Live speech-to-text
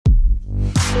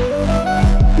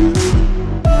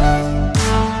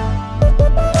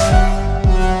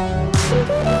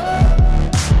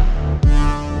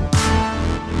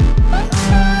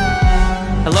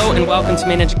welcome to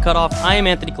Main Engine Cutoff. I am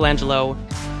Anthony Colangelo,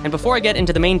 and before I get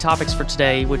into the main topics for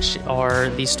today, which are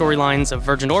the storylines of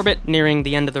Virgin Orbit nearing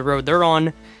the end of the road they're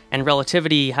on, and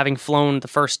Relativity having flown the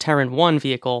first Terran 1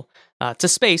 vehicle to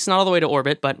space, not all the way to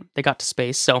orbit, but they got to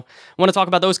space. So I want to talk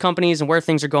about those companies and where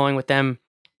things are going with them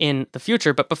in the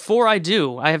future. But before I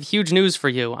do, I have huge news for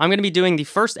you. I'm going to be doing the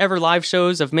first ever live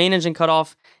shows of Main Engine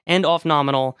Cutoff and Off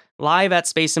Nominal live at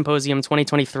Space Symposium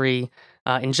 2023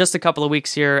 in just a couple of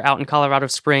weeks here out in Colorado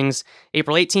Springs,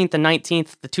 April 18th and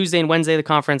 19th, the Tuesday and Wednesday of the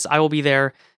conference. I will be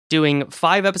there doing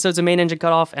 5 episodes of Main Engine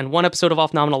Cutoff and 1 episode of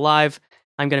Off Nominal live.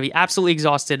 I'm going to be absolutely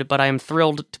exhausted, but I am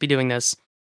thrilled to be doing this.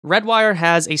 Redwire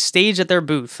has a stage at their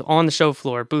booth on the show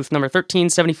floor, booth number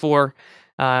 1374,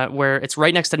 where it's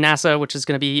right next to NASA, which is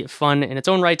going to be fun in its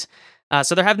own right.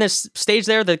 So they're having this stage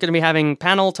there. They're going to be having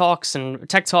panel talks and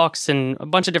tech talks and a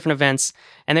bunch of different events.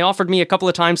 And they offered me a couple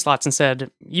of time slots and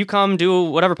said, you come do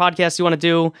whatever podcast you want to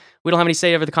do. We don't have any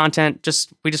say over the content.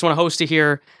 We just want to host you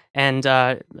here. And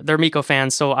they're Miko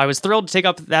fans. So I was thrilled to take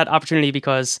up that opportunity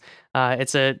because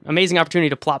it's an amazing opportunity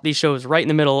to plop these shows right in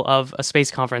the middle of a space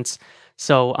conference.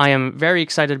 So I am very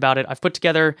excited about it. I've put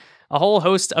together a whole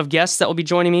host of guests that will be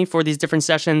joining me for these different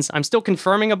sessions. I'm still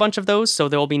confirming a bunch of those, so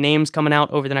there will be names coming out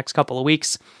over the next couple of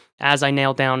weeks as I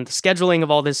nail down the scheduling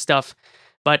of all this stuff.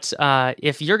 But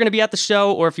if you're going to be at the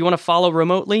show or if you want to follow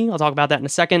remotely, I'll talk about that in a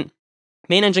second.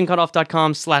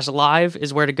 MainEngineCutoff.com/live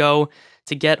is where to go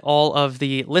to get all of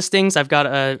the listings. I've got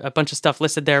a bunch of stuff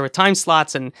listed there with time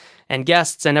slots and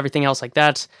guests and everything else like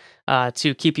that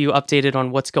to keep you updated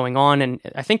on what's going on. And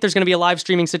I think there's going to be a live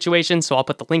streaming situation, so I'll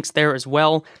put the links there as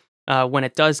well when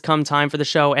it does come time for the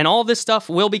show. And all of this stuff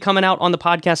will be coming out on the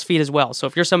podcast feed as well. So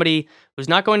if you're somebody who's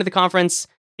not going to the conference,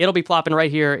 it'll be plopping right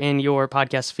here in your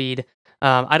podcast feed.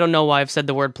 I don't know why I've said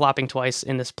the word plopping twice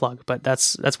in this plug, but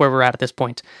that's where we're at this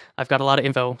point. I've got a lot of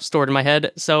info stored in my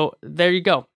head, so there you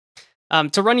go.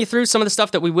 To run you through some of the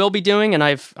stuff that we will be doing, and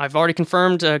I've already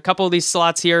confirmed a couple of these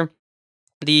slots here.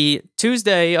 The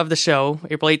Tuesday of the show,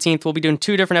 April 18th, we'll be doing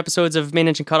 2 different episodes of Main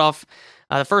Engine Cutoff.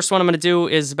 The first one I'm going to do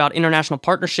is about international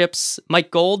partnerships.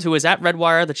 Mike Gold, who is at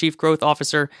Redwire, the Chief Growth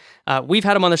Officer, we've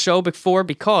had him on the show before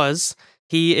because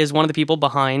he is one of the people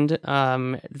behind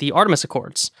the Artemis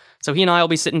Accords. So he and I will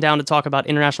be sitting down to talk about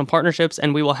international partnerships,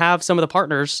 and we will have some of the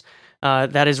partners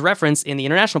that is referenced in the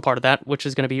international part of that, which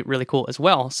is going to be really cool as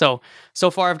well. So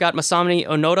far I've got Masami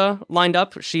Onoda lined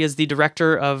up. She is the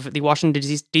director of the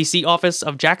Washington, D.C. office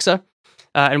of JAXA,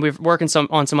 and we're working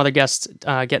on some other guests,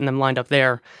 getting them lined up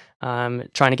there,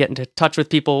 trying to get into touch with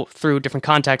people through different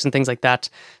contacts and things like that.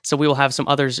 So we will have some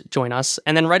others join us.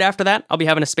 And then right after that, I'll be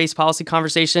having a space policy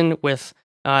conversation with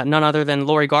none other than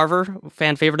Lori Garver,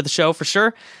 fan favorite of the show for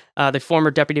sure, the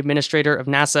former deputy administrator of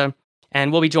NASA.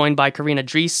 And we'll be joined by Karina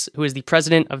Dries, who is the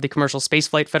president of the Commercial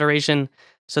Spaceflight Federation.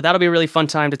 So that'll be a really fun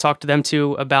time to talk to them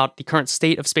too about the current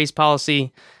state of space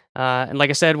policy. And like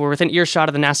I said, we're within earshot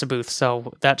of the NASA booth,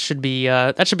 so that should be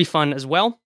fun as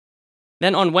well.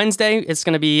 Then on Wednesday, it's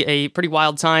going to be a pretty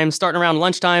wild time. Starting around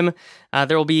lunchtime,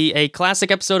 there will be a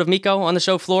classic episode of Miko on the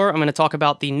show floor. I'm going to talk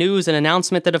about the news and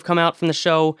announcement that have come out from the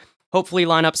show. Hopefully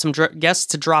line up some guests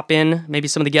to drop in. Maybe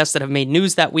some of the guests that have made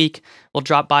news that week will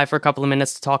drop by for a couple of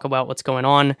minutes to talk about what's going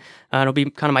on. It'll be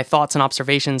kind of my thoughts and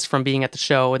observations from being at the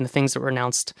show and the things that were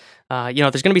announced. There's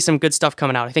going to be some good stuff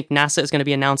coming out. I think NASA is going to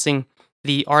be announcing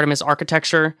the Artemis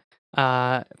architecture,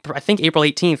 I think April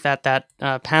 18th at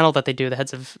that panel that they do, the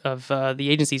heads of the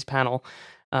agency's panel.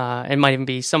 It might even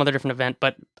be some other different event,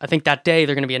 but I think that day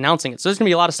they're going to be announcing it. So there's going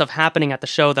to be a lot of stuff happening at the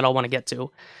show that I'll want to get to.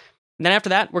 And then after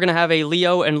that, we're going to have a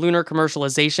LEO and lunar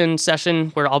commercialization session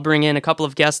where I'll bring in a couple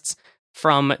of guests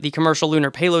from the Commercial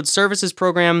Lunar Payload Services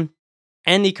Program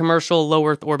and the Commercial Low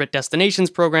Earth Orbit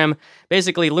Destinations Program,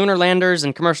 basically lunar landers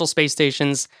and commercial space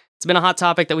stations. It's been a hot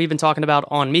topic that we've been talking about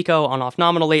on Miko, on Off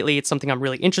Nominal lately. It's something I'm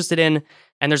really interested in,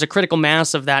 and there's a critical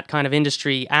mass of that kind of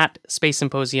industry at Space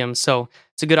Symposium, so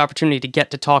it's a good opportunity to get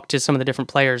to talk to some of the different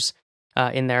players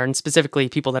in there, and specifically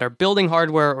people that are building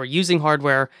hardware or using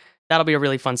hardware. That'll be a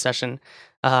really fun session.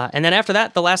 And then after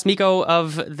that, the last Miko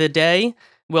of the day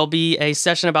will be a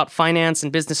session about finance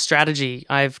and business strategy.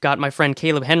 I've got my friend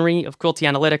Caleb Henry of Quilty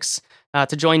Analytics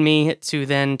to join me to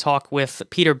then talk with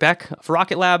Peter Beck of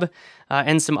Rocket Lab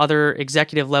and some other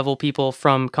executive level people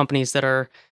from companies that are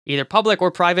either public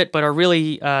or private, but are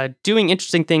really doing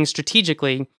interesting things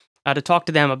strategically to talk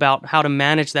to them about how to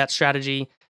manage that strategy,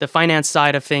 the finance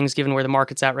side of things, given where the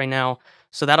market's at right now.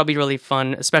 So that'll be really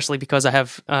fun, especially because I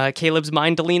have Caleb's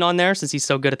mind to lean on there since he's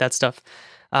so good at that stuff.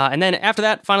 And then after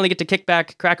that, finally get to kick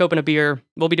back, crack open a beer.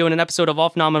 We'll be doing an episode of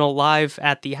Off Nominal live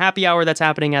at the happy hour that's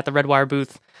happening at the Redwire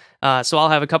booth. So I'll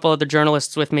have a couple other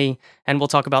journalists with me, and we'll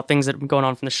talk about things that have been going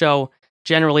on from the show.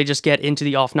 generally just get into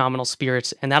the off-nominal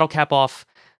spirit, and that'll cap off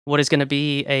what is going to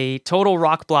be a total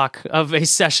rock block of a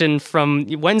session from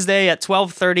Wednesday at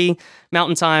 12:30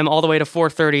 Mountain Time all the way to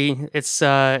 4:30. It's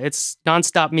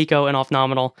nonstop Miko and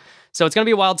off-nominal. So it's going to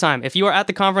be a wild time. If you are at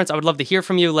the conference, I would love to hear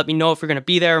from you. Let me know if you're going to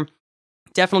be there.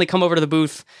 Definitely come over to the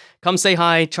booth. Come say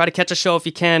hi. Try to catch a show if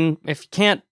you can. If you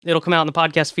can't, it'll come out in the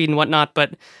podcast feed and whatnot.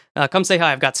 But come say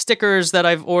hi. I've got stickers that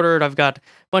I've ordered. I've got a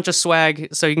bunch of swag.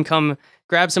 So you can come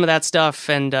grab some of that stuff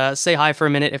and say hi for a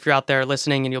minute if you're out there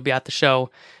listening and you'll be at the show.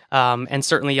 And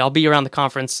certainly I'll be around the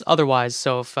conference otherwise.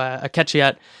 So if I catch you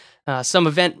at some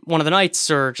event one of the nights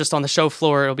or just on the show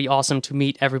floor, it'll be awesome to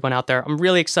meet everyone out there. I'm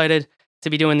really excited to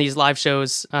be doing these live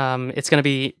shows. It's going to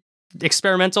be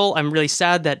experimental. I'm really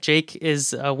sad that Jake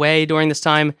is away during this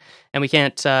time and we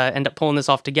can't end up pulling this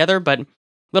off together, but a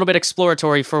little bit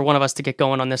exploratory for one of us to get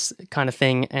going on this kind of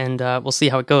thing, and we'll see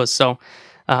how it goes. So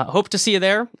hope to see you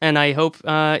there, and I hope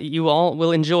you all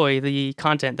will enjoy the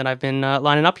content that I've been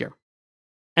lining up here.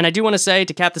 And I do want to say,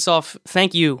 to cap this off,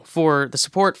 thank you for the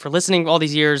support, for listening all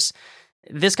these years.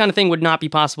 This kind of thing would not be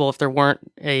possible if there weren't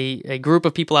a group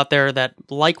of people out there that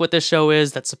like what this show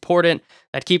is, that support it,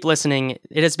 that keep listening.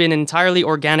 It has been entirely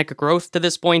organic growth to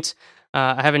this point.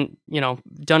 I haven't,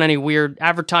 done any weird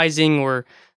advertising or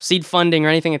seed funding or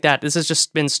anything like that. This has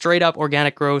just been straight up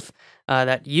organic growth,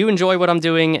 that you enjoy what I'm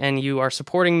doing and you are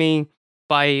supporting me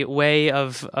by way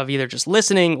of either just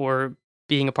listening or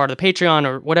being a part of the Patreon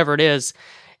or whatever it is.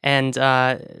 And,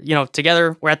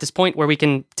 together we're at this point where we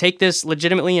can take this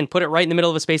legitimately and put it right in the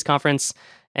middle of a space conference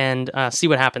and see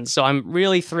what happens. So I'm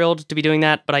really thrilled to be doing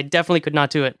that, but I definitely could not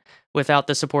do it without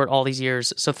the support all these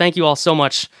years. So thank you all so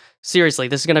much. Seriously,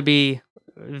 this is going to be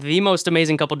the most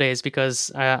amazing couple days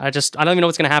because I don't even know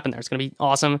what's going to happen there. It's going to be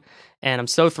awesome, and I'm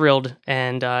so thrilled,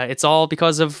 and it's all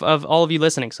because of all of you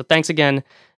listening. So thanks again,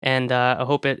 and I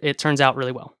hope it turns out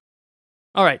really well.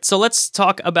 All right, so let's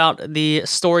talk about the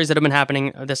stories that have been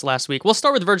happening this last week. We'll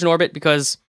start with Virgin Orbit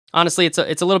because honestly, it's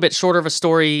a little bit shorter of a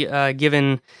story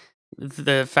given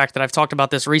the fact that I've talked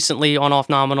about this recently on Off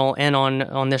Nominal and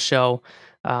on this show.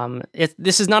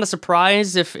 This is not a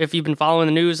surprise if you've been following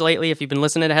the news lately, if you've been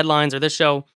listening to headlines or this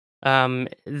show.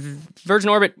 Virgin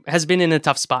Orbit has been in a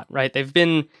tough spot, right? They've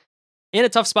been in a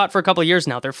tough spot for a couple of years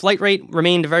now. Their flight rate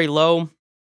remained very low.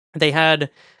 They had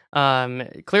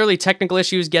clearly technical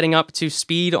issues getting up to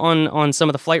speed on some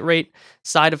of the flight rate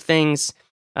side of things.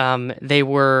 They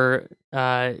were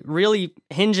really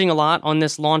hinging a lot on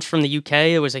this launch from the UK.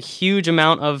 There was a huge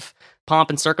amount of pomp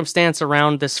and circumstance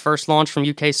around this first launch from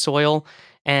UK soil,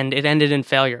 and it ended in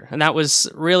failure. And that was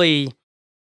really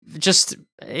just,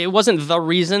 it wasn't the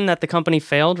reason that the company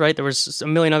failed, right? There was a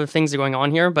million other things going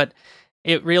on here, but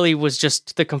it really was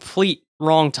just the complete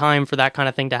wrong time for that kind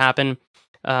of thing to happen.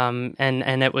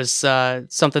 And it was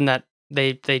something that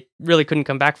they really couldn't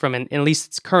come back from in at least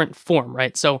its current form,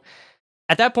 right? So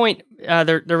at that point,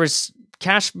 there was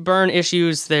cash burn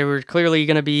issues. They were clearly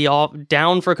going to be all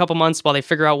down for a couple months while they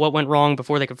figure out what went wrong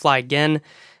before they could fly again.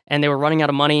 And they were running out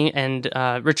of money. And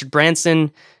Richard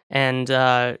Branson and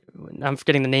I'm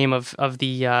forgetting the name of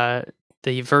the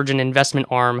Virgin investment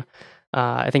arm.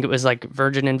 I think it was like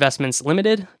Virgin Investments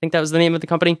Limited. I think that was the name of the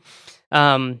company.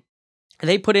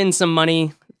 They put in some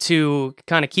money to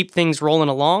kind of keep things rolling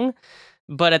along,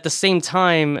 but at the same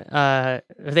time,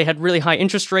 they had really high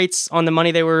interest rates on the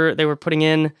money they were putting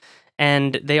in,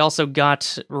 and they also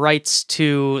got rights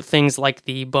to things like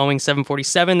the Boeing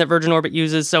 747 that Virgin Orbit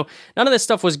uses. So none of this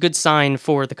stuff was a good sign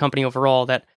for the company overall.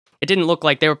 That it didn't look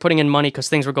like they were putting in money because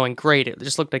things were going great. It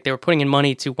just looked like they were putting in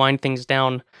money to wind things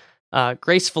down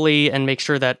gracefully and make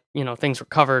sure that things were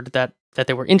covered that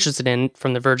they were interested in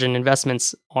from the Virgin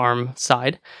Investments arm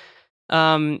side.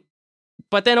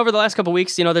 But then over the last couple of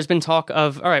weeks, there's been talk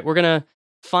of, all right, we're going to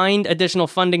find additional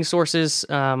funding sources.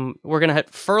 We're going to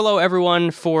furlough everyone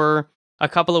for a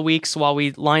couple of weeks while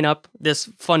we line up this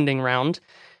funding round.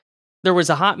 There was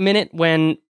a hot minute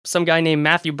when some guy named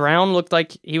Matthew Brown looked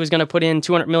like he was going to put in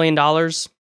 $200 million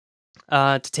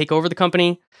to take over the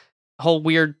company. A whole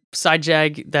weird side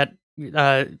jag that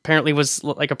apparently was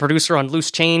like a producer on Loose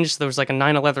Change. There was like a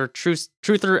 9/11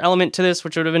 truther element to this,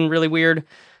 which would have been really weird.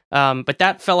 But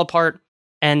that fell apart.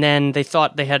 And then they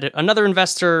thought they had another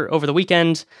investor over the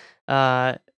weekend,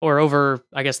 or over,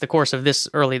 I guess, the course of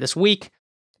this week.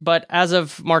 But as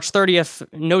of March 30th,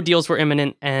 no deals were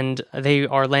imminent, and they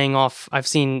are laying off, I've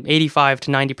seen 85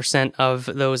 to 90% of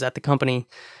those at the company.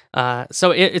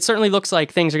 So it certainly looks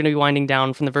like things are going to be winding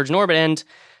down from the Virgin Orbit end.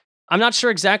 I'm not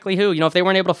sure exactly who. If they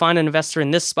weren't able to find an investor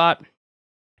in this spot,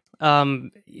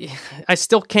 I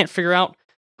still can't figure out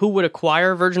who would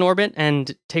acquire Virgin Orbit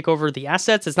and take over the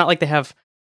assets. It's not like they have,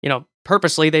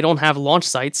 purposely, they don't have launch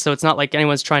sites, so it's not like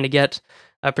anyone's trying to get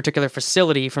a particular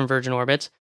facility from Virgin Orbit.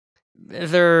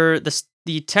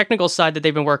 The technical side that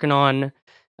they've been working on,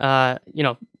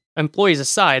 employees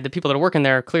aside, the people that are working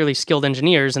there are clearly skilled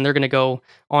engineers, and they're going to go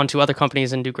on to other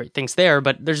companies and do great things there.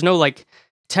 But there's no like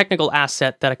technical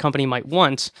asset that a company might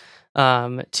want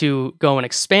to go and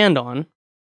expand on.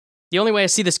 The only way I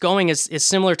see this going is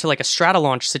similar to like a strata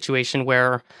launch situation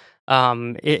where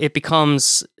it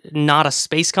becomes not a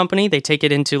space company. They take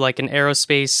it into like an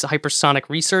aerospace hypersonic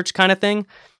research kind of thing.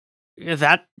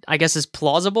 That, I guess, is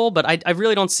plausible, but I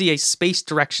really don't see a space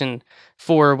direction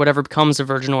for whatever becomes of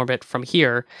Virgin Orbit from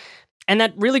here. And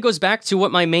that really goes back to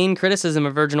what my main criticism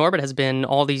of Virgin Orbit has been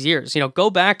all these years. Go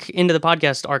back into the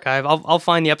podcast archive. I'll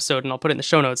find the episode and I'll put it in the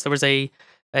show notes. There was a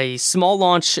small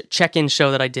launch check-in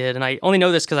show that I did, and I only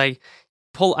know this because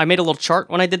I made a little chart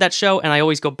when I did that show, and I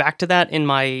always go back to that in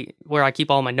where I keep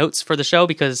all my notes for the show,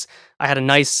 because I had a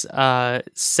nice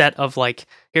set of like,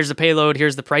 here's the payload,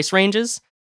 here's the price ranges.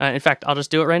 In fact, I'll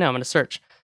just do it right now. I'm going to search.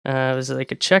 Was it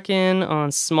like a check-in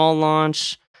on small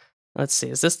launch? Let's see.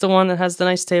 Is this the one that has the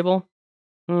nice table?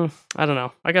 I don't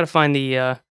know. I got to find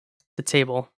the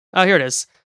table. Oh, here it is.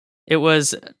 It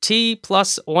was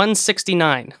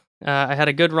T+169. I had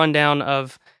a good rundown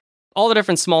of all the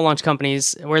different small launch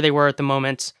companies, where they were at the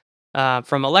moment,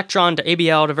 from Electron to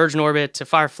ABL to Virgin Orbit to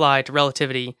Firefly to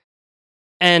Relativity.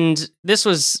 And this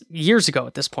was years ago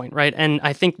at this point, right? And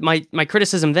I think my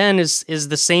criticism then is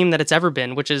the same that it's ever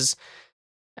been, which is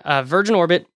Virgin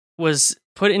Orbit was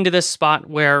put into this spot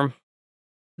where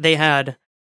they had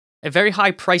a very high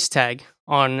price tag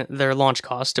on their launch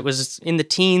cost. It was in the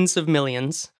teens of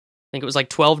millions. I think it was like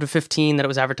 12 to 15 that it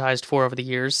was advertised for over the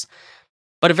years,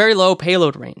 but a very low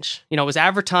payload range. It was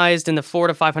advertised in the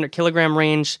 400 to 500 kilogram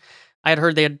range. I had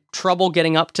heard they had trouble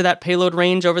getting up to that payload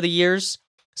range over the years.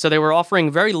 So they were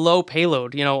offering very low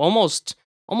payload, almost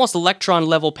Electron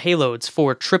level payloads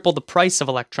for triple the price of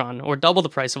Electron, or double the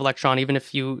price of Electron, even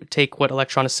if you take what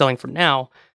Electron is selling for now.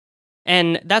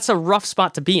 And that's a rough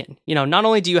spot to be in. Not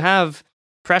only do you have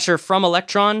pressure from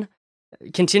Electron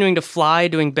continuing to fly,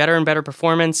 doing better and better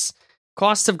performance,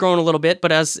 costs have grown a little bit,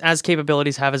 but as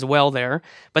capabilities have as well there,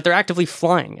 but they're actively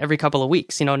flying every couple of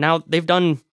weeks. Now they've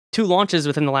done 2 launches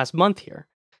within the last month here.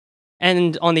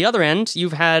 And on the other end,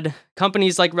 you've had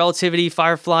companies like Relativity,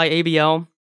 Firefly, ABL,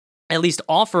 at least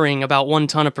offering about 1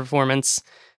 ton of performance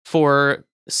for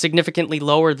significantly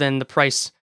lower than the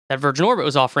price that Virgin Orbit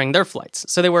was offering their flights.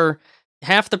 So they were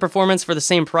half the performance for the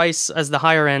same price as the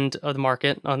higher end of the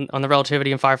market on the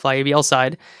Relativity and Firefly ABL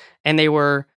side, and they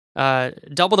were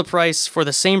double the price for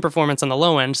the same performance on the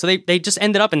low end. So they just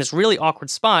ended up in this really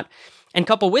awkward spot. And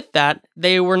coupled with that,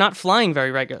 they were not flying very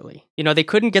regularly. They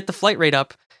couldn't get the flight rate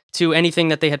up to anything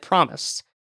that they had promised.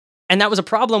 And that was a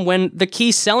problem when the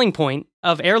key selling point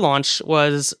of air launch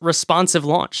was responsive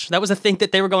launch. That was a thing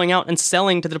that they were going out and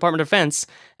selling to the Department of Defense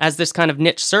as this kind of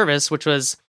niche service, which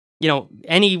was,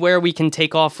 anywhere we can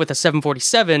take off with a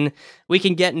 747, we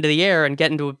can get into the air and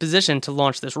get into a position to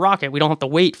launch this rocket. We don't have to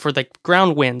wait for the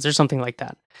ground winds or something like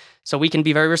that. So we can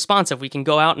be very responsive. We can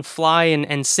go out and fly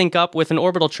and sync up with an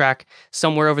orbital track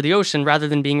somewhere over the ocean, rather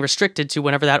than being restricted to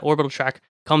whenever that orbital track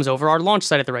comes over our launch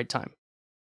site at the right time.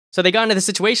 So they got into the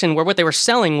situation where what they were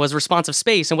selling was responsive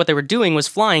space, and what they were doing was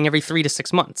flying every 3 to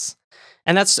 6 months.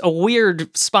 And that's a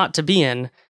weird spot to be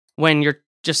in when you're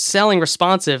just selling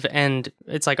responsive, and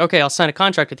it's like, okay, I'll sign a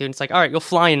contract with you, and it's like, all right, you'll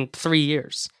fly in 3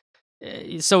 years.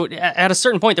 So at a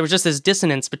certain point, there was just this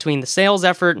dissonance between the sales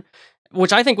effort,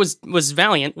 which I think was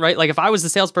valiant, right? Like if I was the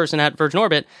salesperson at Virgin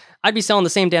Orbit, I'd be selling the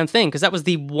same damn thing, because that was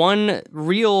the one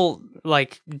real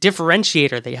like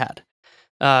differentiator they had.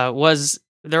 Was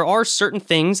there are certain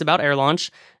things about air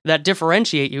launch that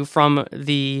differentiate you from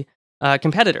the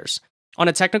competitors. On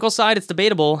a technical side, it's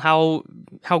debatable how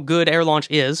good air launch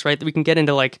is, right? We can get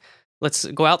into like, let's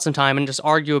go out sometime and just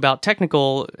argue about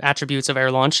technical attributes of air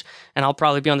launch, and I'll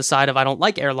probably be on the side of I don't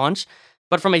like air launch.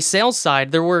 But from a sales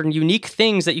side, there were unique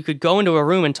things that you could go into a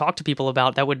room and talk to people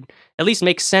about that would at least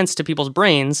make sense to people's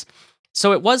brains.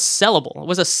 So it was sellable. It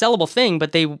was a sellable thing,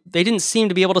 but they didn't seem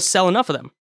to be able to sell enough of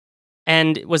them.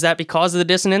 And was that because of the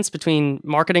dissonance between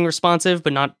marketing responsive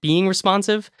but not being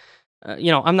responsive?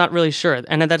 I'm not really sure.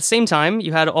 And at that same time,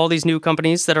 you had all these new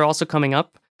companies that are also coming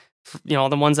up,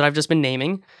 the ones that I've just been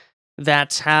naming,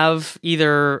 that have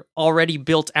either already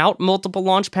built out multiple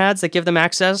launch pads that give them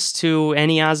access to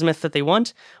any azimuth that they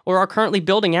want, or are currently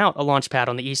building out a launch pad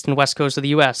on the east and west coast of the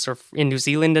US, or in New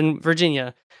Zealand and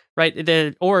Virginia,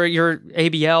 right? Or your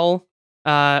ABL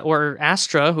or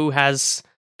Astra, who has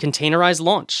containerized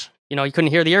launch. You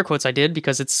couldn't hear the air quotes I did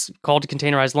because it's called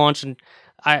containerized launch, and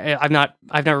I've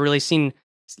never really seen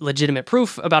legitimate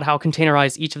proof about how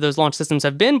containerized each of those launch systems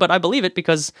have been, but I believe it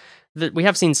because we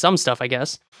have seen some stuff, I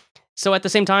guess. So at the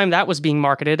same time, that was being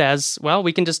marketed as, well,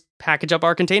 we can just package up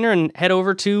our container and head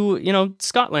over to,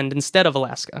 Scotland instead of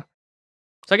Alaska.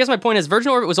 So I guess my point is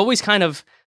Virgin Orbit was always kind of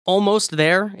almost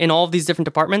there in all of these different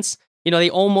departments. They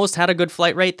almost had a good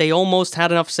flight rate. They almost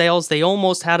had enough sales. They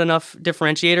almost had enough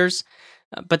differentiators,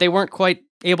 but they weren't quite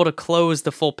able to close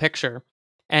the full picture.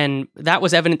 And that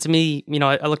was evident to me.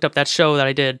 I looked up that show that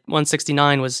I did,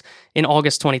 169, was in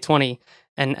August 2020.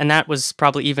 And that was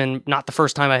probably even not the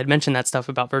first time I had mentioned that stuff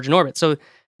about Virgin Orbit. So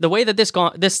the way that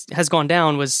this has gone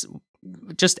down was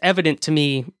just evident to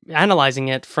me, analyzing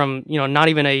it from, not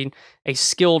even a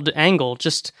skilled angle,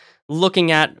 just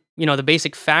looking at, the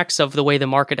basic facts of the way the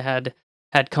market had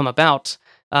come about.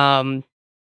 The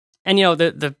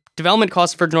development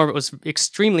cost of Virgin Orbit was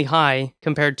extremely high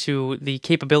compared to the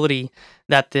capability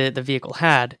that the vehicle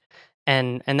had.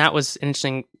 And that was an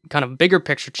interesting kind of bigger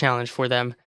picture challenge for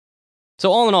them.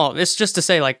 So all in all, it's just to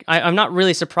say, I'm not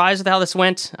really surprised with how this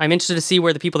went. I'm interested to see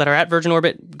where the people that are at Virgin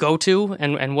Orbit go to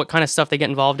and what kind of stuff they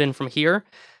get involved in from here.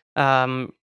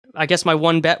 I guess my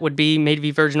one bet would be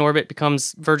maybe Virgin Orbit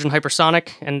becomes Virgin Hypersonic,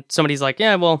 and somebody's like,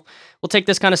 yeah, well, we'll take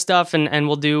this kind of stuff and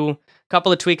we'll do a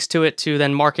couple of tweaks to it to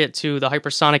then market to the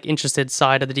hypersonic interested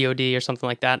side of the DoD or something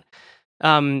like that.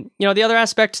 The other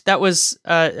aspect that was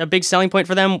a big selling point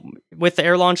for them with the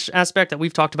air launch aspect that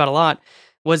we've talked about a lot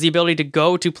was the ability to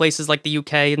go to places like the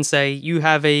UK and say, you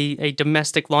have a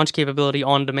domestic launch capability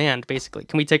on demand, basically.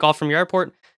 Can we take off from your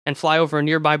airport and fly over a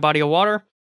nearby body of water?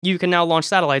 You can now launch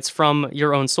satellites from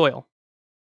your own soil.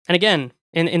 And again,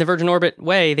 in the Virgin Orbit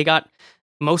way, they got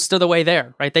most of the way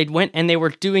there, right? They went and they were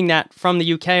doing that from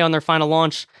the UK on their final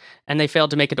launch, and they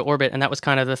failed to make it to orbit, and that was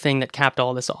kind of the thing that capped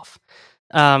all this off.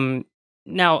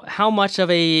 Now, how much of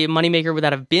a moneymaker would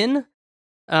that have been?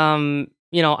 I'm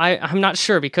not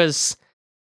sure, because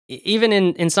even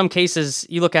in some cases,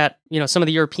 you look at, some of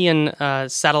the European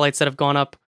satellites that have gone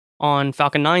up on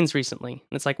Falcon 9s recently.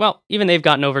 And it's like, well, even they've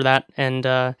gotten over that and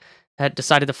had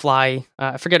decided to fly.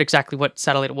 I forget exactly what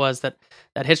satellite it was that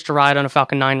hitched a ride on a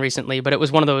Falcon 9 recently, but it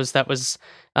was one of those that was,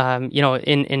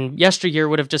 in yesteryear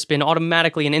would have just been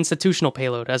automatically an institutional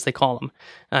payload, as they call them,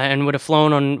 and would have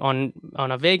flown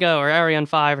on a Vega or Ariane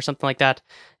 5 or something like that,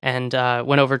 and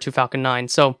went over to Falcon 9.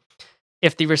 So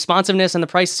if the responsiveness and the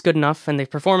price is good enough and the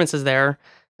performance is there,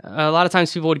 a lot of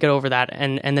times people would get over that,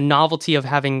 and the novelty of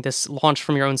having this launch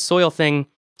from your own soil thing,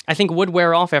 I think, would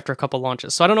wear off after a couple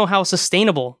launches. So I don't know how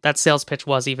sustainable that sales pitch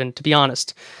was, even, to be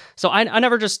honest. So I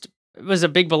never just was a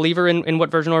big believer in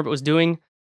what Virgin Orbit was doing,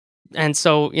 and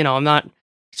so, I'm not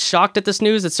shocked at this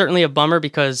news. It's certainly a bummer,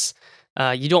 because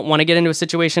you don't want to get into a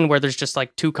situation where there's just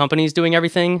like two companies doing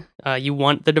everything. You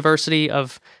want the diversity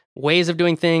of ways of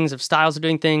doing things, of styles of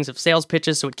doing things, of sales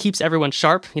pitches, so it keeps everyone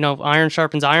sharp. Iron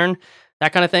sharpens iron,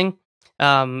 that kind of thing.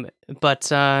 But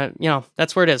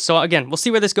that's where it is. So again, we'll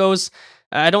see where this goes.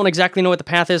 I don't exactly know what the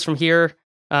path is from here,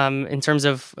 in terms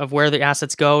of where the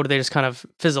assets go. Do they just kind of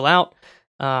fizzle out?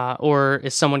 Or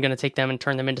is someone going to take them and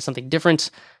turn them into something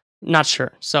different? Not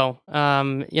sure. So,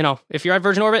 if you're at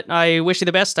Virgin Orbit, I wish you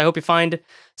the best. I hope you find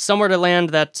somewhere to land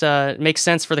that makes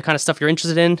sense for the kind of stuff you're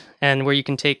interested in, and where you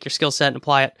can take your skill set and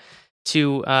apply it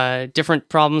to different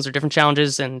problems or different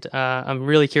challenges. And I'm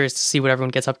really curious to see what everyone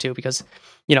gets up to, because,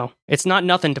 it's not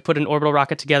nothing to put an orbital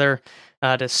rocket together,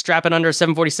 to strap it under a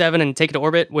 747 and take it to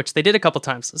orbit, which they did a couple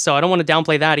times. So I don't want to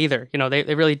downplay that either.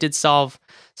 They really did solve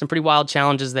some pretty wild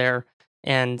challenges there.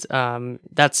 And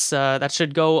that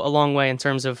should go a long way in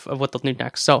terms of what they'll do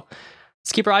next. So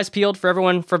let's keep our eyes peeled for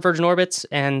everyone from Virgin Orbit.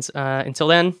 And until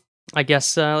then, I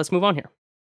guess let's move on here.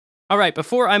 All right,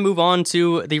 before I move on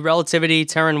to the Relativity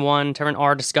Terran 1, Terran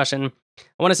R discussion,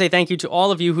 I want to say thank you to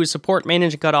all of you who support Main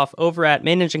Engine Cutoff over at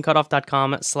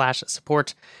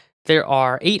mainenginecutoff.com/support. There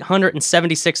are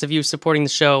 876 of you supporting the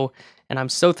show, and I'm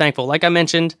so thankful. Like I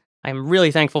mentioned, I'm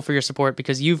really thankful for your support,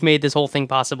 because you've made this whole thing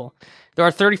possible. There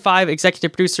are 35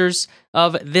 executive producers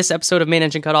of this episode of Main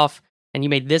Engine Cutoff, and you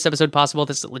made this episode possible.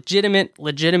 This is a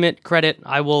legitimate credit.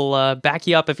 I will back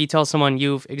you up if you tell someone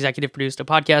you've executive produced a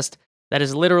podcast. That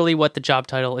is literally what the job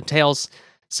title entails.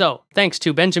 So, thanks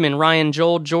to Benjamin, Ryan,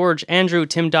 Joel, George, Andrew,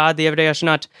 Tim Dodd, the Everyday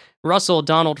Astronaut, Russell,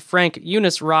 Donald, Frank,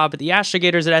 Eunice, Rob, the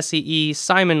Astrogators at SCE,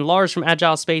 Simon, Lars from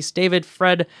Agile Space, David,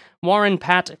 Fred, Warren,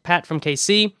 Pat from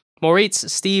KC,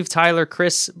 Moritz, Steve, Tyler,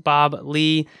 Chris, Bob,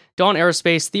 Lee, Dawn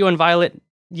Aerospace, Theo and Violet,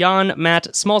 Jan,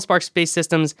 Matt, Small Spark Space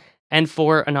Systems, and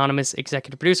 4 anonymous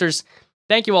executive producers.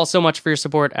 Thank you all so much for your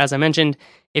support, as I mentioned.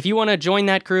 If you want to join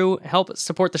that crew, help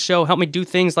support the show, help me do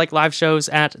things like live shows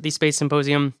at the Space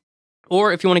Symposium,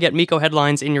 Or if you want to get Miko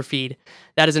headlines in your feed,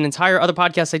 that is an entire other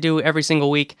podcast I do every single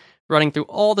week, running through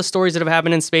all the stories that have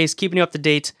happened in space, keeping you up to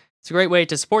date. It's a great way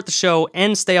to support the show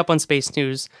and stay up on space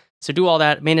news. So do all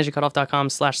that,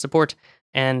 mainenergycutoff.com/support.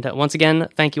 And once again,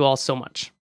 thank you all so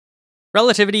much.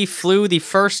 Relativity flew the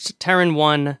first Terran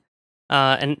 1,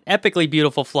 an epically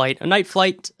beautiful flight, a night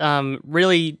flight,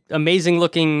 really amazing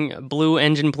looking blue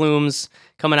engine plumes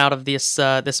coming out of this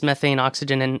methane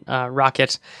oxygen and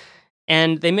rocket.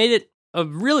 And they made it a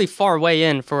really far way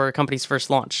in for a company's first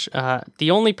launch.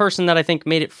 The only person that I think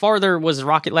made it farther was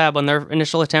Rocket Lab on their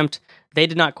initial attempt. They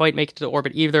did not quite make it to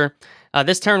orbit either.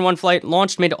 This Terran 1 flight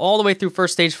launched, made it all the way through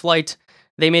first stage flight.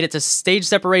 They made it to stage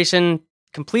separation,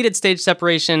 completed stage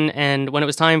separation, and when it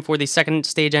was time for the second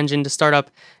stage engine to start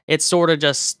up, it sort of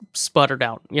just sputtered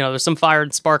out. There's some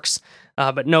fired sparks,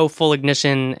 but no full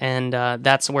ignition, and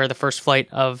that's where the first flight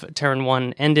of Terran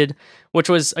 1 ended, which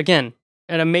was, again,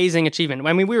 an amazing achievement.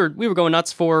 I mean, we were going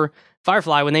nuts for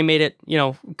Firefly when they made it,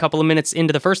 a couple of minutes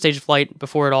into the first stage of flight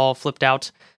before it all flipped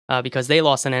out because they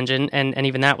lost an engine, and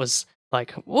even that was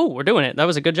like, whoa, we're doing it. That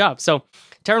was a good job. So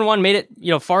Terran 1 made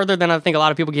it, farther than I think a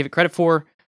lot of people gave it credit for.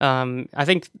 I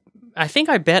think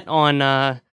I bet on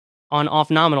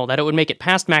off nominal that it would make it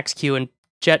past max Q,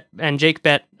 and Jake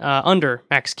bet under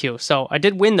max Q. So I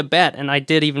did win the bet, and I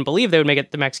did even believe they would make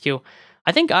it to max Q.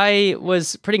 I think I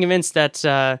was pretty convinced that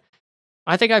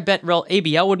I think I bet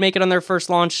ABL would make it on their first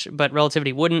launch, but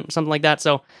Relativity wouldn't, something like that.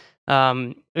 So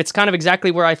it's kind of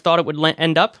exactly where I thought it would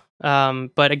end up.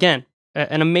 But again,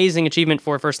 an amazing achievement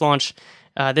for a first launch.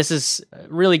 This is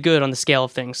really good on the scale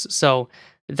of things. So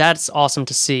that's awesome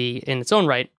to see in its own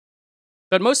right.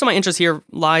 But most of my interest here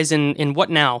lies in what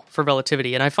now for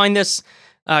Relativity. And I find this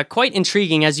quite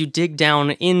intriguing as you dig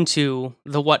down into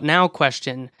the what now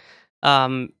question.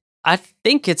 I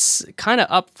think it's kind of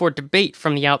up for debate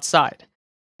from the outside.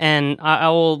 And I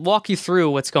will walk you through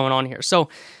what's going on here. So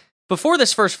before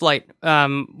this first flight,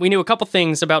 we knew a couple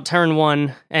things about Terran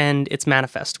 1 and its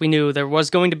manifest. We knew there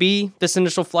was going to be this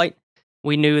initial flight.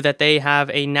 We knew that they have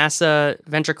a NASA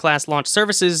Venture Class Launch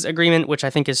Services agreement, which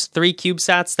I think is 3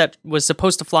 CubeSats that was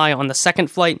supposed to fly on the second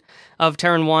flight of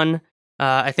Terran 1.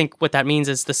 I think what that means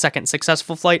is the second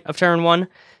successful flight of Terran 1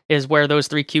 is where those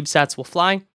 3 CubeSats will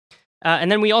fly.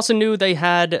 And then we also knew they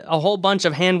had a whole bunch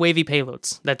of hand-wavy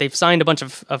payloads, that they've signed a bunch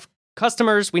of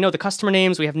customers. We know the customer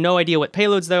names. We have no idea what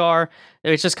payloads they are.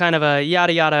 It's just kind of a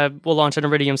yada yada, we'll launch an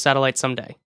Iridium satellite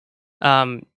someday.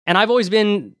 And I've always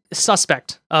been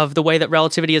suspect of the way that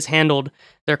Relativity has handled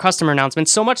their customer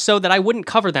announcements, so much so that I wouldn't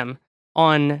cover them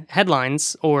on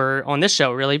headlines or on this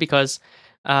show, really, because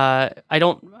I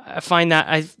find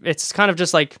that it's kind of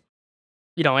just like,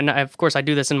 and of course I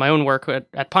do this in my own work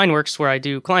at Pineworks where I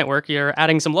do client work. You're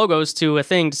adding some logos to a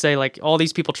thing to say, like, all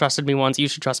these people trusted me once, you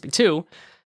should trust me too.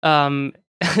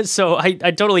 So I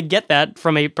totally get that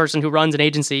from a person who runs an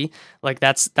agency. Like,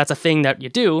 that's a thing that you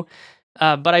do.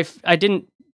 But I didn't.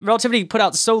 Relativity put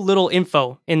out so little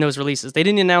info in those releases. They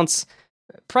didn't announce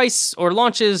price or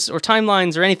launches or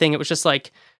timelines or anything. It was just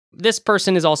like, this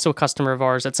person is also a customer of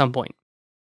ours at some point.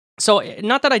 So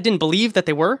not that I didn't believe that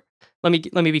they were. Let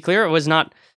me be clear. I was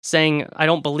not saying I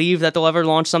don't believe that they'll ever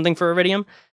launch something for Iridium.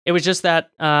 It was just that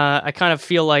I kind of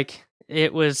feel like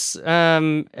it was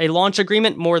a launch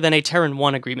agreement more than a Terran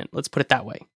 1 agreement. Let's put it that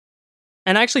way.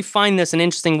 And I actually find this an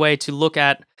interesting way to look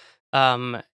at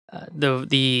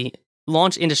the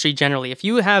launch industry generally. If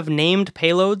you have named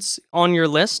payloads on your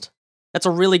list, that's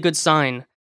a really good sign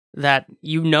that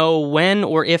you know when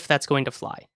or if that's going to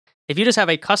fly. If you just have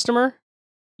a customer,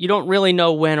 you don't really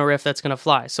know when or if that's going to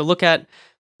fly. So look at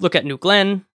New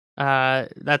Glenn.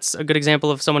 That's a good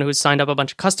example of someone who's signed up a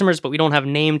bunch of customers, but we don't have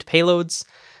named payloads.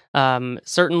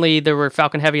 Certainly there were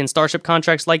Falcon Heavy and Starship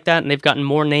contracts like that, and they've gotten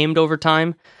more named over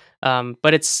time.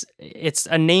 But it's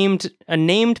a named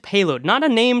payload, not a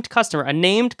named customer, a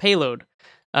named payload.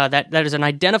 That is an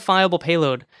identifiable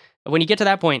payload. When you get to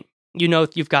that point, you know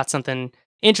you've got something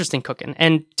interesting cooking.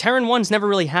 And Terran 1's never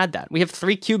really had that. We have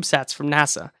 3 CubeSats from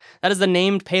NASA. That is the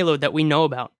named payload that we know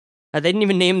about. They didn't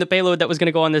even name the payload that was going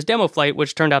to go on this demo flight,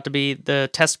 which turned out to be the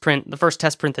first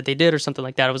test print that they did or something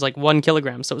like that. It was like 1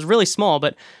 kilogram. So it was really small,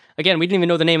 but again, we didn't even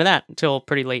know the name of that until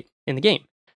pretty late in the game.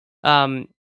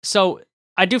 So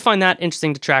I do find that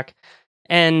interesting to track.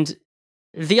 And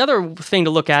the other thing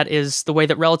to look at is the way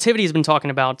that Relativity has been talking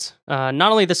about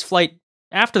not only this flight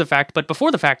after the fact, but before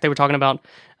the fact, they were talking about,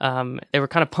 they were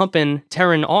kind of pumping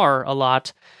Terran R a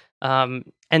lot. And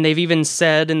they've even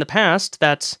said in the past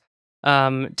that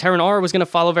Terran R was going to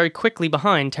follow very quickly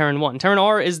behind Terran 1. Terran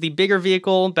R is the bigger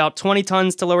vehicle, about 20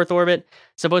 tons to low Earth orbit,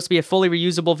 supposed to be a fully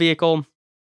reusable vehicle.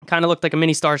 Kind of looked like a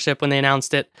mini Starship when they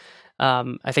announced it.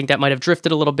 I think that might have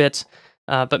drifted a little bit,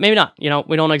 but maybe not.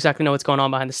 We don't exactly know what's going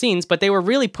on behind the scenes, but they were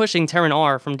really pushing Terran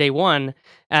R from day one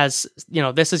as,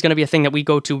 this is going to be a thing that we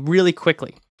go to really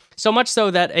quickly. So much so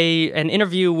that an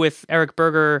interview with Eric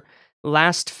Berger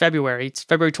last February, it's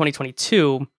February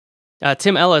 2022,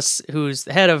 Tim Ellis, who's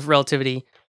the head of Relativity,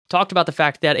 talked about the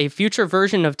fact that a future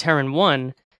version of Terran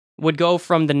 1 would go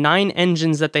from the 9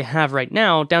 engines that they have right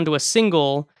now down to a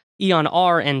single Eon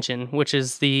R engine, which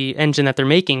is the engine that they're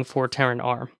making for Terran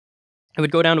R. It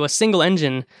would go down to a single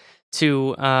engine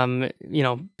to,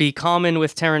 be common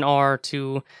with Terran R,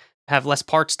 to have less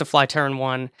parts to fly Terran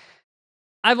 1.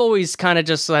 I've always kind of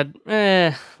just said,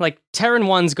 Terran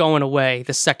 1's going away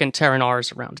the second Terran R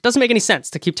is around. It doesn't make any sense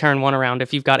to keep Terran 1 around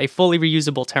if you've got a fully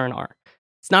reusable Terran R.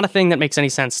 It's not a thing that makes any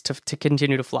sense to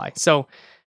continue to fly. So,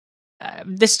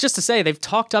 this is just to say, they've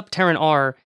talked up Terran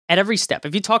R at every step.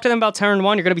 If you talk to them about Terran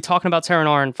 1, you're going to be talking about Terran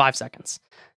R in 5 seconds.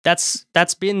 That's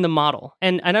been the model.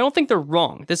 And I don't think they're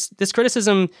wrong. This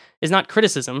criticism is not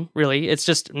criticism, really. It's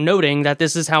just noting that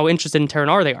this is how interested in Terran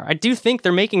R they are. I do think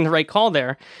they're making the right call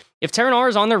there. If Terran R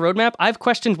is on their roadmap, I've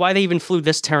questioned why they even flew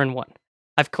this Terran 1.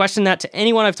 I've questioned that to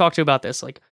anyone I've talked to about this.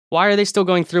 Like, why are they still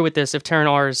going through with this if Terran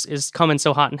R is coming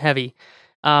so hot and heavy?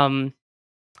 Clearly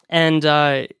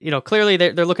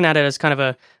they're looking at it as kind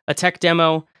of a tech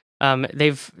demo.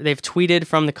 They've tweeted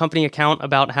from the company account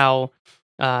about how,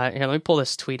 let me pull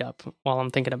this tweet up while I'm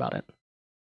thinking about it.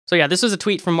 So yeah, this was a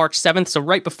tweet from March 7th. So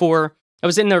right before, I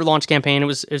was in their launch campaign. It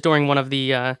was during one of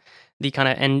the kind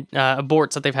of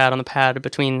aborts that they've had on the pad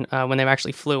between when they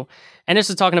actually flew. And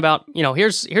this is talking about,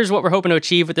 here's what we're hoping to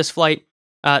achieve with this flight.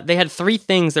 They had 3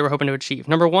 things they were hoping to achieve.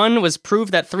 Number 1 was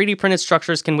prove that 3D printed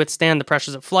structures can withstand the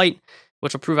pressures of flight,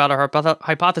 which will prove out our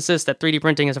hypothesis that 3D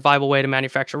printing is a viable way to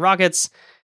manufacture rockets.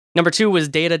 Number 2 was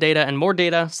data, and more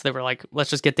data. So they were like, let's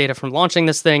just get data from launching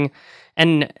this thing.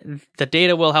 And the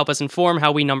data will help us inform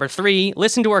how we, number 3,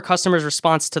 listen to our customers'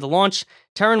 response to the launch.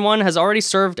 Terran 1 has already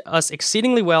served us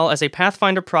exceedingly well as a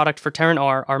Pathfinder product for Terran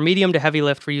R, our medium to heavy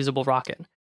lift reusable rocket.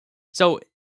 So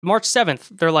March 7th,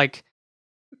 they're like,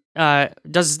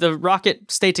 does the rocket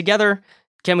stay together?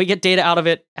 Can we get data out of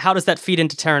it? How does that feed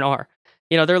into Terran R?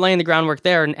 They're laying the groundwork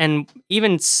there. And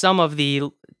even some of the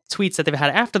tweets that they've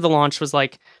had after the launch was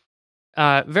like,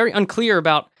 very unclear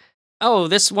about,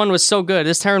 this one was so good.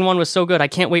 This Terran 1 was so good. I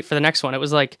can't wait for the next one. It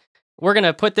was like, we're going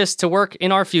to put this to work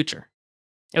in our future.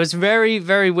 It was very,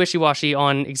 very wishy-washy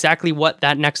on exactly what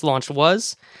that next launch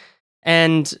was.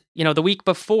 And, the week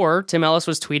before, Tim Ellis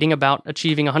was tweeting about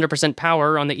achieving 100%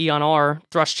 power on the Eon R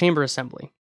thrust chamber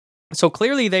assembly. So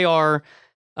clearly they are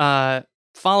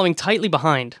following tightly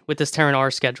behind with this Terran R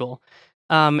schedule.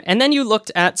 And then you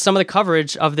looked at some of the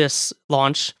coverage of this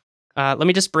launch. Let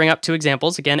me just bring up 2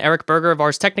 examples. Again, Eric Berger of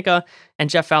Ars Technica and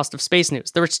Jeff Faust of Space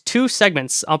News. There were 2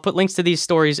 segments. I'll put links to these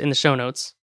stories in the show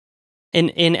notes.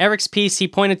 In Eric's piece, he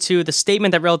pointed to the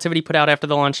statement that Relativity put out after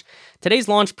the launch. Today's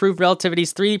launch proved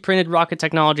Relativity's 3D printed rocket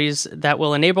technologies that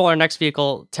will enable our next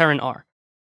vehicle, Terran R.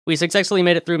 We successfully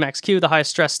made it through Max Q, the highest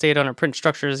stress state on our print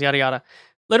structures, yada yada.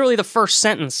 Literally, the first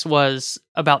sentence was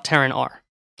about Terran R.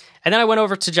 And then I went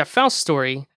over to Jeff Faust's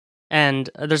story, and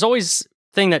there's always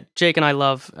thing that Jake and I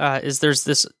love is there's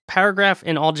this paragraph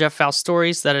in all Jeff Faust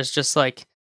stories that is just like,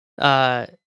 tell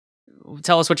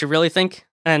us what you really think.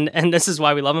 And this is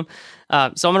why we love him.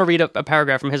 So I'm going to read a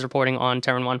paragraph from his reporting on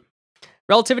Terran 1.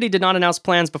 Relativity did not announce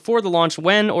plans before the launch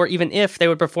when or even if they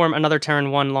would perform another Terran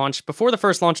 1 launch. Before the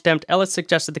first launch attempt, Ellis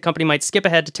suggested the company might skip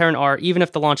ahead to Terran R even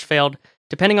if the launch failed,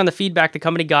 depending on the feedback the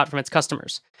company got from its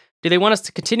customers. Do they want us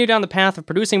to continue down the path of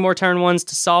producing more Terran 1s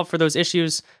to solve for those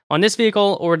issues on this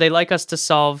vehicle, or would they like us to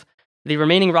solve the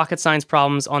remaining rocket science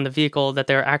problems on the vehicle that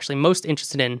they're actually most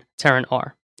interested in, Terran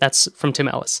R? That's from Tim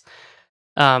Ellis.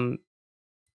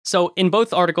 So in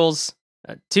both articles,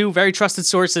 2 very trusted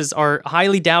sources are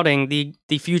highly doubting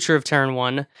the future of Terran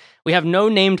 1. We have no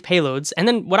named payloads. And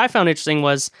then what I found interesting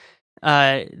was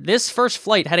this first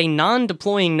flight had a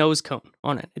non-deploying nose cone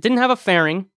on it. It didn't have a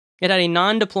fairing. It had a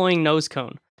non-deploying nose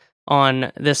cone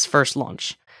on this first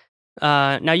launch.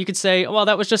 Now you could say, well,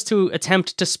 that was just to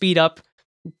attempt to speed up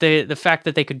the fact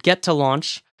that they could get to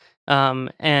launch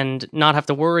and not have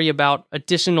to worry about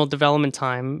additional development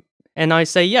time. And I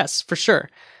say, yes, for sure.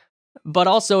 But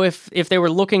also, if they were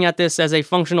looking at this as a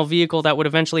functional vehicle that would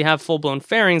eventually have full-blown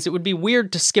fairings, it would be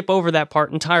weird to skip over that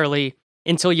part entirely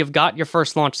until you've got your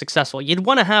first launch successful. You'd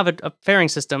want to have a fairing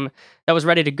system that was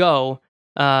ready to go,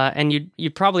 and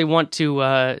you'd probably want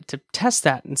to test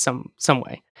that in some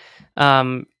way.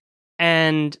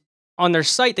 And on their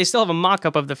site, they still have a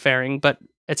mock-up of the fairing, but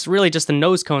it's really just the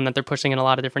nose cone that they're pushing in a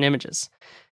lot of different images.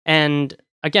 And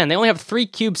again, they only have 3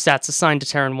 CubeSats assigned to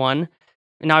Terran 1.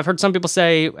 Now, I've heard some people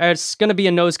say it's going to be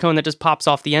a nose cone that just pops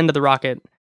off the end of the rocket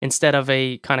instead of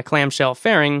a kind of clamshell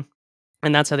fairing,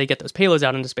 and that's how they get those payloads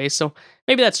out into space. So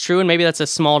maybe that's true, and maybe that's a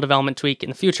small development tweak in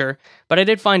the future, but I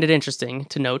did find it interesting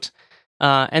to note.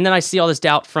 And then I see all this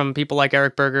doubt from people like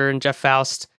Eric Berger and Jeff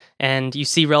Faust, and you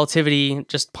see Relativity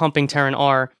just pumping Terran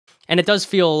R, and it does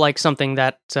feel like something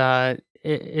that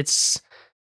it's,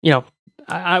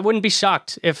 I wouldn't be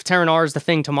shocked if Terran R is the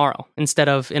thing tomorrow instead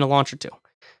of in a launch or two.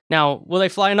 Now, will they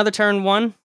fly another Terran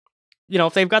 1?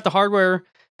 If they've got the hardware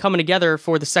coming together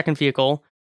for the second vehicle,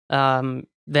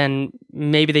 then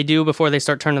maybe they do before they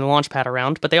start turning the launch pad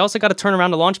around. But they also got to turn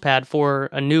around the launch pad for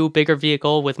a new, bigger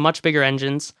vehicle with much bigger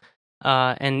engines,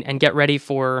 and get ready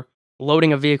for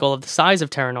loading a vehicle of the size of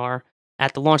Terran R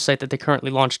at the launch site that they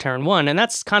currently launched Terran 1. And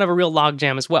that's kind of a real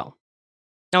logjam as well.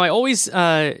 Now, I always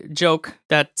joke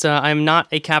that I'm not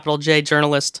a capital J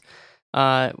journalist.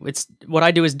 It's what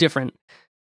I do is different.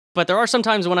 But there are some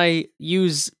times when I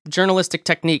use journalistic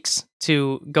techniques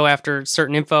to go after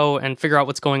certain info and figure out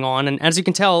what's going on. And as you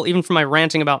can tell, even from my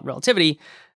ranting about relativity,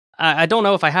 I don't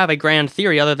know if I have a grand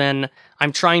theory other than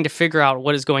I'm trying to figure out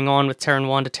what is going on with Terran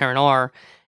 1 to Terran R.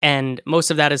 And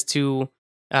most of that is to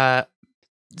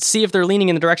see if they're leaning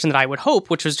in the direction that I would hope,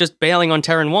 which was just bailing on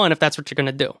Terran 1 if that's what you're going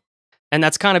to do. And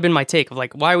that's kind of been my take of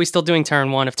like, why are we still doing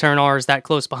Terran 1 if Terran R is that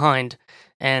close behind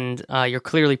and you're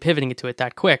clearly pivoting to it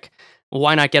that quick?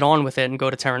 Why not get on with it and go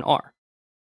to Terran R?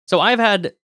 So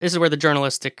this is where the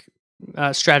journalistic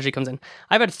strategy comes in.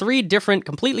 I've had 3 different,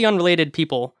 completely unrelated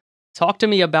people talk to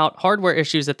me about hardware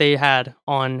issues that they had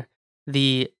on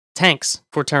the tanks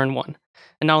for Terran 1.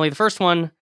 And not only the first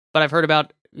one, but I've heard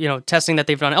about, testing that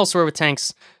they've done elsewhere with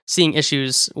tanks, seeing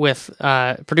issues with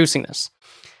producing this.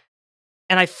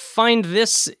 And I find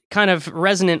this kind of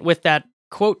resonant with that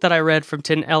quote that I read from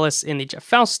Tim Ellis in the Jeff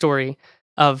Faust story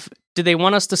of, do they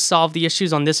want us to solve the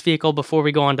issues on this vehicle before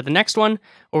we go on to the next one?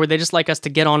 Or would they just like us to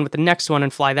get on with the next one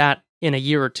and fly that in a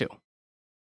year or two?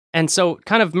 And so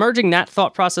kind of merging that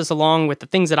thought process along with the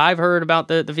things that I've heard about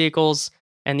the vehicles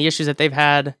and the issues that they've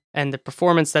had and the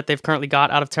performance that they've currently got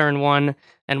out of Terran 1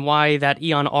 and why that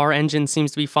Eon R engine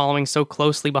seems to be following so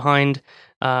closely behind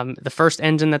the first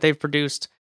engine that they've produced,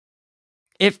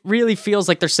 it really feels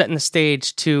like they're setting the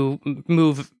stage to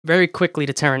move very quickly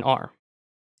to Terran R.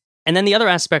 And then the other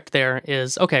aspect there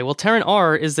is, okay, well, Terran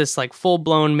R is this like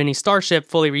full-blown mini starship,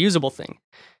 fully reusable thing.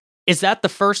 Is that the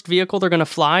first vehicle they're going to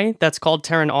fly that's called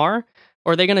Terran R?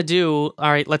 Or are they going to do,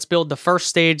 all right, let's build the first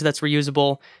stage that's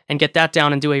reusable and get that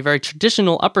down and do a very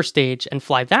traditional upper stage and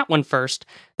fly that one first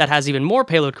that has even more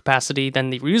payload capacity than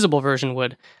the reusable version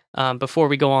would before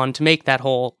we go on to make that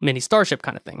whole mini starship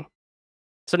kind of thing?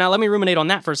 So now let me ruminate on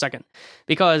that for a second,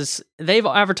 because they've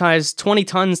advertised 20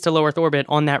 tons to low Earth orbit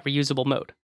on that reusable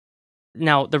mode.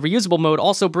 Now, the reusable mode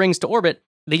also brings to orbit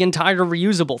the entire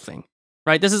reusable thing,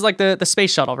 right? This is like the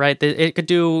space shuttle, right? It could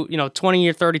do, 20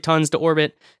 or 30 tons to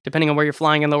orbit, depending on where you're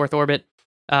flying in low Earth orbit.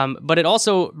 But it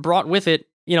also brought with it,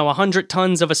 100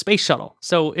 tons of a space shuttle.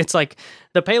 So it's like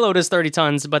the payload is 30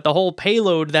 tons, but the whole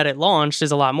payload that it launched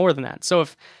is a lot more than that. So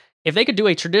if they could do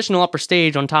a traditional upper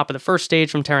stage on top of the first stage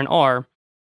from Terran R,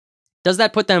 does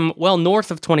that put them well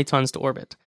north of 20 tons to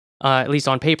orbit, at least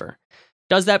on paper?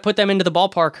 Does that put them into the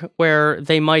ballpark where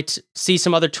they might see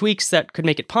some other tweaks that could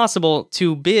make it possible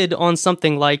to bid on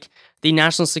something like the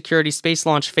National Security Space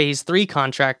Launch Phase 3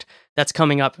 contract that's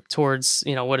coming up towards,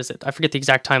 what is it? I forget the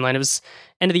exact timeline. It was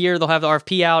end of the year, they'll have the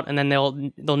RFP out, and then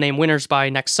they'll name winners by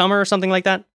next summer or something like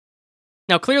that.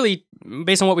 Now, clearly,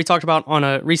 based on what we talked about on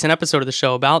a recent episode of the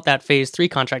show about that Phase 3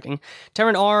 contracting,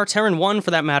 Terran R, Terran 1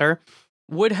 for that matter,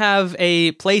 would have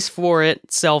a place for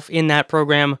itself in that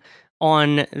program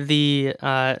on the,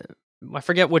 I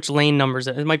forget which lane numbers,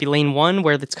 it might be lane 1,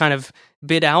 where it's kind of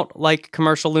bid out like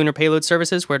commercial lunar payload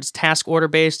services, where it's task order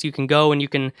based. You can go and you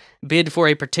can bid for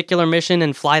a particular mission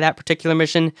and fly that particular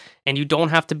mission, and you don't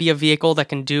have to be a vehicle that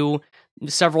can do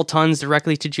several tons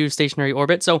directly to geostationary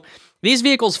orbit. So these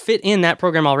vehicles fit in that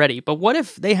program already, but what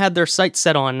if they had their sights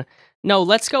set on, no,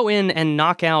 let's go in and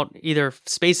knock out either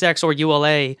SpaceX or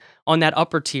ULA on that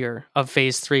upper tier of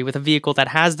Phase 3 with a vehicle that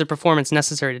has the performance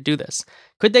necessary to do this.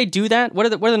 Could they do that? What are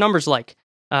the numbers like?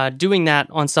 Doing that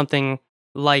on something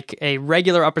like a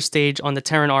regular upper stage on the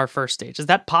Terran R first stage. Is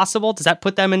that possible? Does that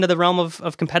put them into the realm of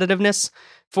competitiveness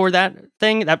for that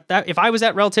thing? That if I was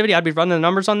at Relativity, I'd be running the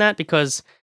numbers on that, because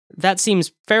that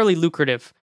seems fairly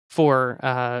lucrative for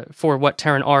what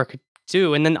Terran R could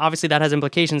do. And then obviously that has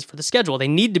implications for the schedule. They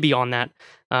need to be on that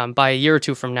by a year or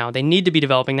two from now. They need to be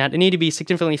developing that. They need to be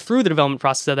significantly through the development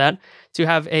process of that to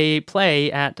have a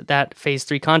play at that Phase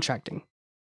 3 contracting.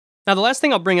 Now, the last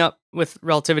thing I'll bring up with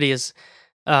Relativity is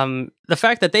The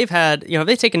fact that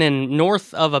they've taken in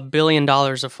north of $1 billion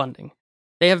of funding.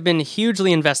 They have been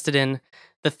hugely invested in.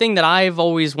 The thing that I've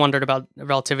always wondered about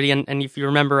Relativity, and if you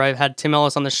remember, I've had Tim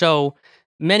Ellis on the show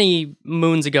many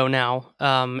moons ago now,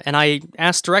 and I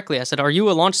asked directly, I said, are you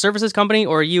a launch services company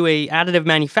or are you a additive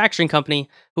manufacturing company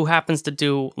who happens to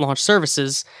do launch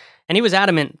services? And he was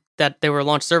adamant that they were a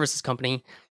launch services company.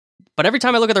 But every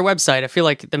time I look at their website, I feel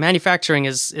like the manufacturing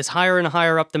is higher and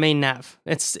higher up the main nav.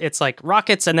 It's like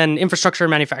rockets and then infrastructure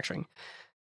manufacturing.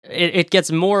 It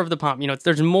gets more of the pump.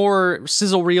 There's more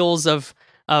sizzle reels of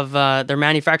their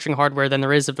manufacturing hardware than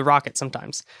there is of the rocket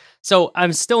sometimes. So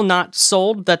I'm still not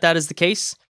sold that is the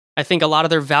case. I think a lot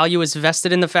of their value is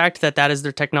vested in the fact that is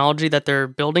their technology that they're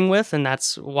building with, and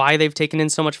that's why they've taken in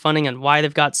so much funding and why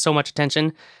they've got so much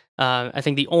attention. I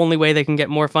think the only way they can get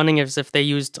more funding is if they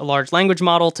used a large language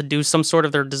model to do some sort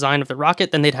of their design of the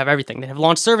rocket. Then they'd have everything. They'd have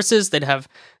launch services, they'd have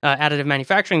additive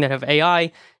manufacturing, they'd have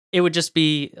AI. It would just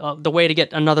be the way to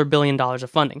get another $1 billion of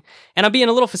funding. And I'm being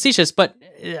a little facetious, but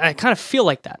I kind of feel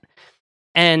like that.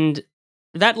 And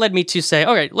that led me to say,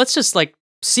 all right, let's just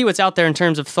see what's out there in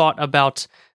terms of thought about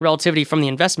Relativity from the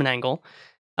investment angle.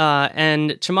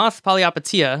 And Chamath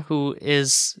Palihapitiya, who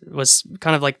was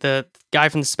kind of like the guy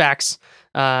from the SPACs,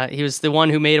 he was the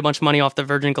one who made a bunch of money off the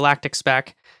Virgin Galactic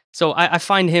SPAC. So I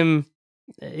find him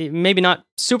maybe not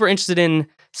super interested in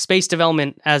space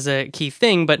development as a key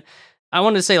thing, but I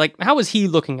wanted to say, how was he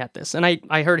looking at this? And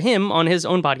I heard him on his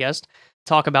own podcast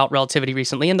talk about Relativity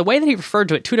recently, and the way that he referred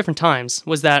to it 2 different times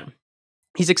was that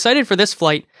he's excited for this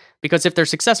flight because if they're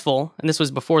successful, and this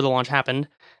was before the launch happened,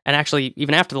 and actually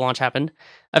even after the launch happened,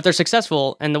 if they're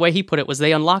successful, and the way he put it was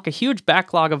they unlock a huge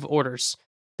backlog of orders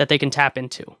that they can tap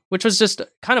into, which was just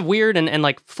kind of weird and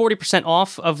 40%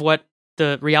 off of what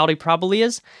the reality probably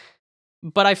is.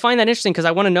 But I find that interesting because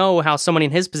I want to know how someone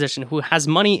in his position who has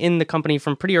money in the company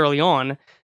from pretty early on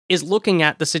is looking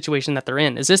at the situation that they're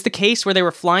in. Is this the case where they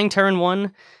were flying Terran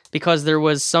 1 because there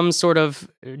was some sort of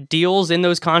deals in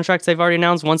those contracts they've already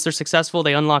announced? Once they're successful,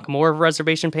 they unlock more of a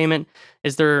reservation payment.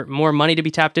 Is there more money to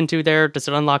be tapped into there? Does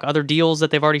it unlock other deals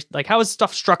that they've already... how is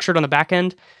stuff structured on the back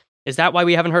end? Is that why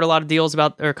we haven't heard a lot of deals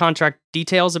about, or contract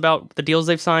details about the deals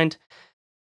they've signed?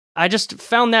 I just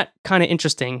found that kind of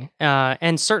interesting.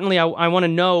 And certainly I want to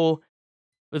know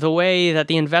the way that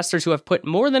the investors who have put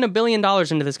more than $1 billion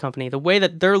into this company, the way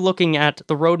that they're looking at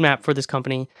the roadmap for this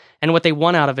company and what they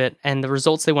want out of it and the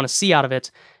results they want to see out of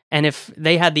it. And if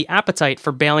they had the appetite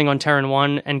for bailing on Terran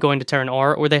 1 and going to Terran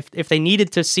R, or if they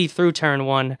needed to see through Terran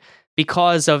 1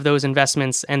 because of those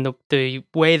investments and the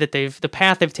way that the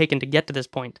path they've taken to get to this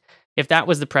point, if that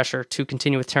was the pressure to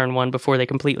continue with Terran 1 before they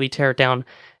completely tear it down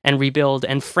and rebuild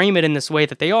and frame it in this way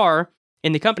that they are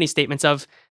in the company statements of,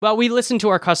 well, we listened to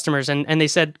our customers and they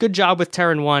said, good job with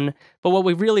Terran 1, but what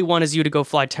we really want is you to go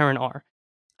fly Terran R.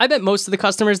 I bet most of the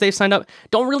customers they've signed up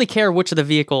don't really care which of the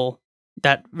vehicle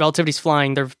that Relativity's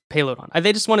flying their payload on.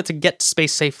 They just want it to get to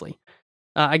space safely.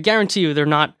 I guarantee you they're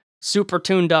not super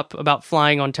tuned up about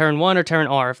flying on Terran 1 or Terran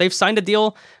R. If they've signed a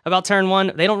deal about Terran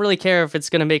 1, they don't really care if it's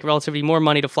going to make Relativity more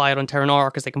money to fly it on Terran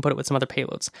R because they can put it with some other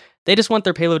payloads. They just want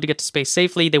their payload to get to space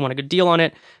safely. They want a good deal on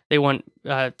it. They want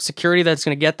security that's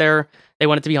going to get there. They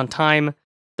want it to be on time.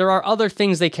 There are other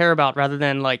things they care about rather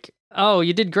than oh,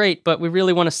 you did great, but we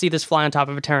really want to see this fly on top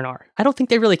of a Terran R. I don't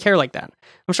think they really care like that.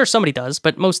 I'm sure somebody does,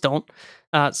 but most don't.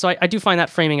 So I do find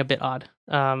that framing a bit odd.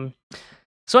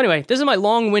 So anyway, this is my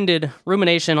long-winded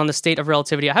rumination on the state of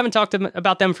Relativity. I haven't talked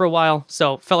about them for a while,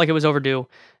 so felt like it was overdue,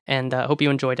 and hope you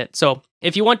enjoyed it. So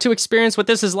if you want to experience what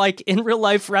this is like in real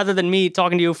life rather than me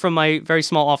talking to you from my very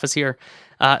small office here,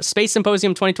 Space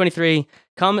Symposium 2023,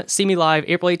 come see me live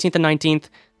April 18th and 19th.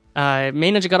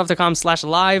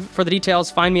 mainninjacutoff.com/live for the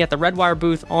details. Find me at the Redwire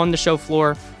booth on the show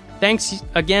floor. Thanks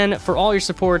again for all your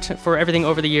support for everything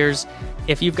over the years.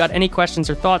 If you've got any questions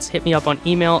or thoughts, hit me up on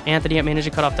email,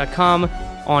 anthony@mainninjacutoff.com,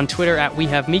 on Twitter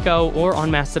 @WeHaveMiko, or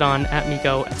on Mastodon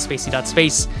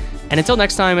 @Miko@spacey.space. And until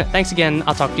next time, thanks again.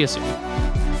 I'll talk to you soon.